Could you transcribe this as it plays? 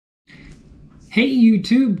Hey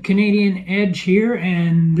YouTube, Canadian Edge here,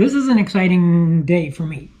 and this is an exciting day for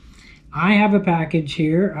me. I have a package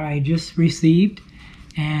here I just received,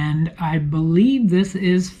 and I believe this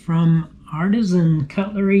is from Artisan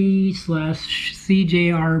Cutlery /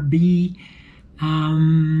 CJRB.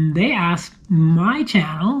 They asked my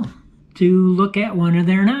channel to look at one of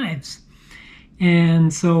their knives.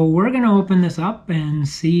 And so we're going to open this up and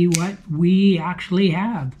see what we actually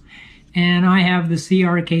have. And I have the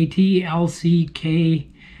CRKT LCK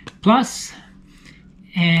Plus.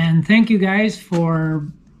 And thank you guys for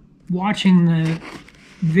watching the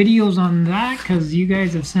videos on that, because you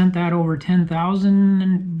guys have sent that over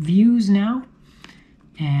 10,000 views now.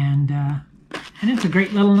 And it's a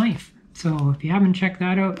great little knife. So if you haven't checked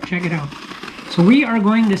that out, check it out. So we are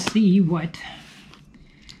going to see what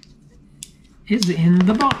is in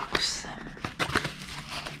the box.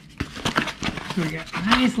 So we got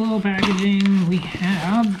nice little packaging. We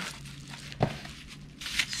have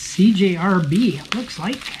CJRB, it looks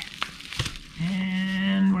like.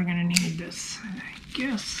 And we're gonna need this, I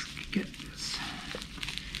guess, get this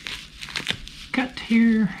cut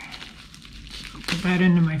here. I'll put that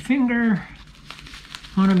into my finger.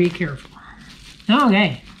 I wanna be careful.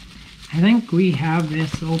 Okay, I think we have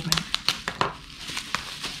this open.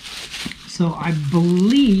 So I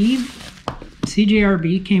believe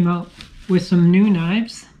CJRB came out with some new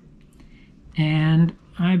knives, and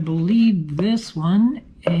I believe this one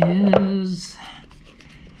is,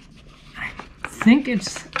 I think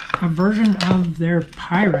it's a version of their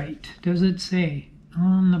Pyrite. Does it say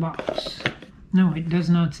on the box? No, it does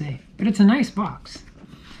not say, but it's a nice box.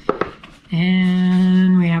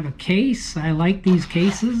 And we have a case. I like these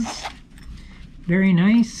cases, very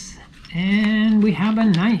nice. And we have a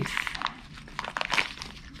knife.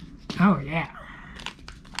 Oh yeah.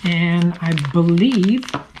 And I believe,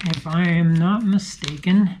 if I am not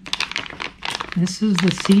mistaken, this is the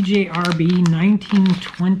CJRB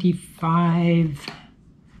 1925, I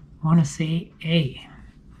want to say A.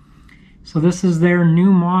 So this is their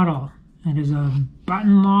new model. It is a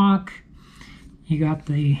button lock. You got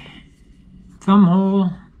the thumb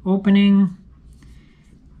hole opening.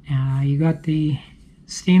 You got the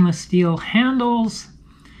stainless steel handles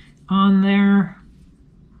on there.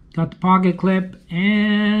 Got the pocket clip,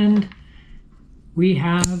 and we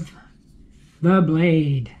have the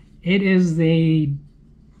blade. It is the,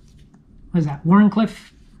 what is that,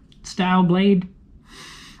 Warncliffe style blade,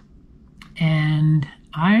 and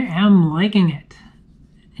I am liking it.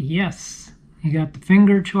 Yes, you got the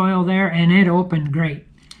finger choil there, and it opened great.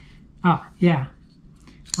 Oh yeah,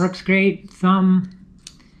 works great. Thumb,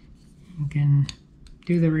 you can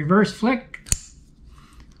do the reverse flick.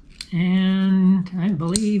 And I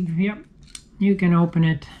believe, yep, you can open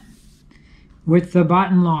it with the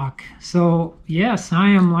button lock. So yes, I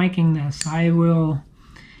am liking this. I will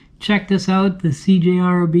check this out, the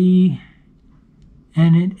CJRB,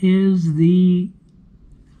 and it is the,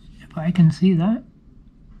 if I can see that,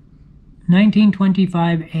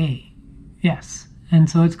 1925A. Yes, and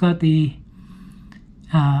so it's got the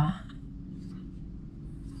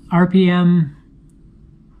RPM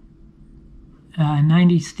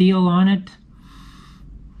 90 steel on it.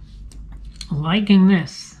 Liking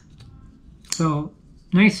this. So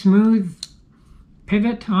nice smooth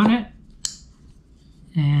pivot on it,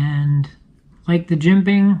 and like the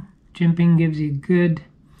jimping. Jimping gives you good.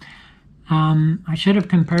 I should have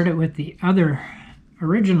compared it with the other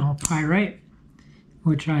original Pyrite,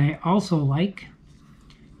 which I also like,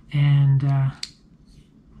 and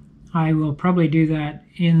I will probably do that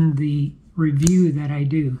in the review that I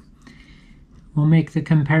do. We'll make the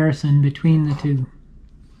comparison between the two.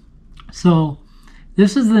 So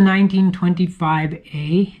this is the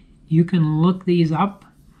 1925A. You can look these up.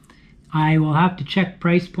 I will have to check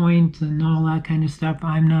price points and all that kind of stuff.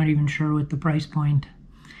 I'm not even sure what the price point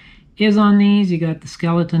is on these. You got the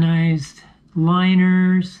skeletonized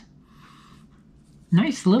liners.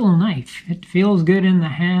 Nice little knife. It feels good in the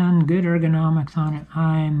hand, good ergonomics on it.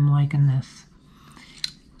 I'm liking this.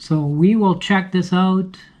 So we will check this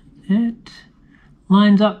out. It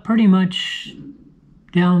lines up pretty much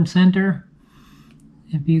down center,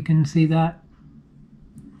 if you can see that.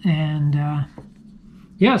 And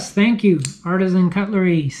yes, thank you, Artisan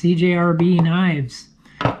Cutlery, CJRB knives.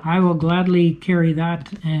 I will gladly carry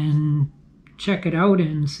that and check it out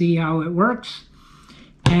and see how it works.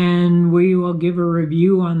 And we will give a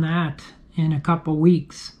review on that in a couple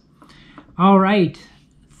weeks. All right.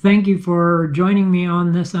 Thank you for joining me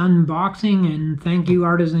on this unboxing, and thank you,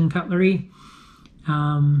 Artisan Cutlery.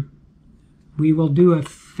 We will do a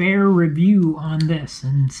fair review on this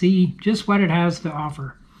and see just what it has to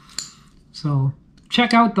offer. So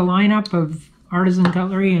check out the lineup of Artisan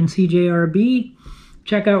Cutlery and CJRB.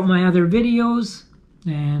 Check out my other videos,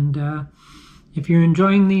 and if you're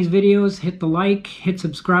enjoying these videos, hit the like, hit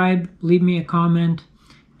subscribe, leave me a comment,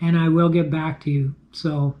 and I will get back to you.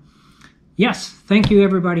 So yes, thank you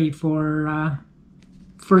everybody for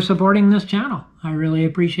supporting this channel. I really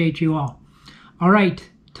appreciate you all. All right,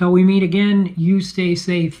 till we meet again, you stay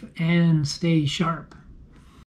safe and stay sharp.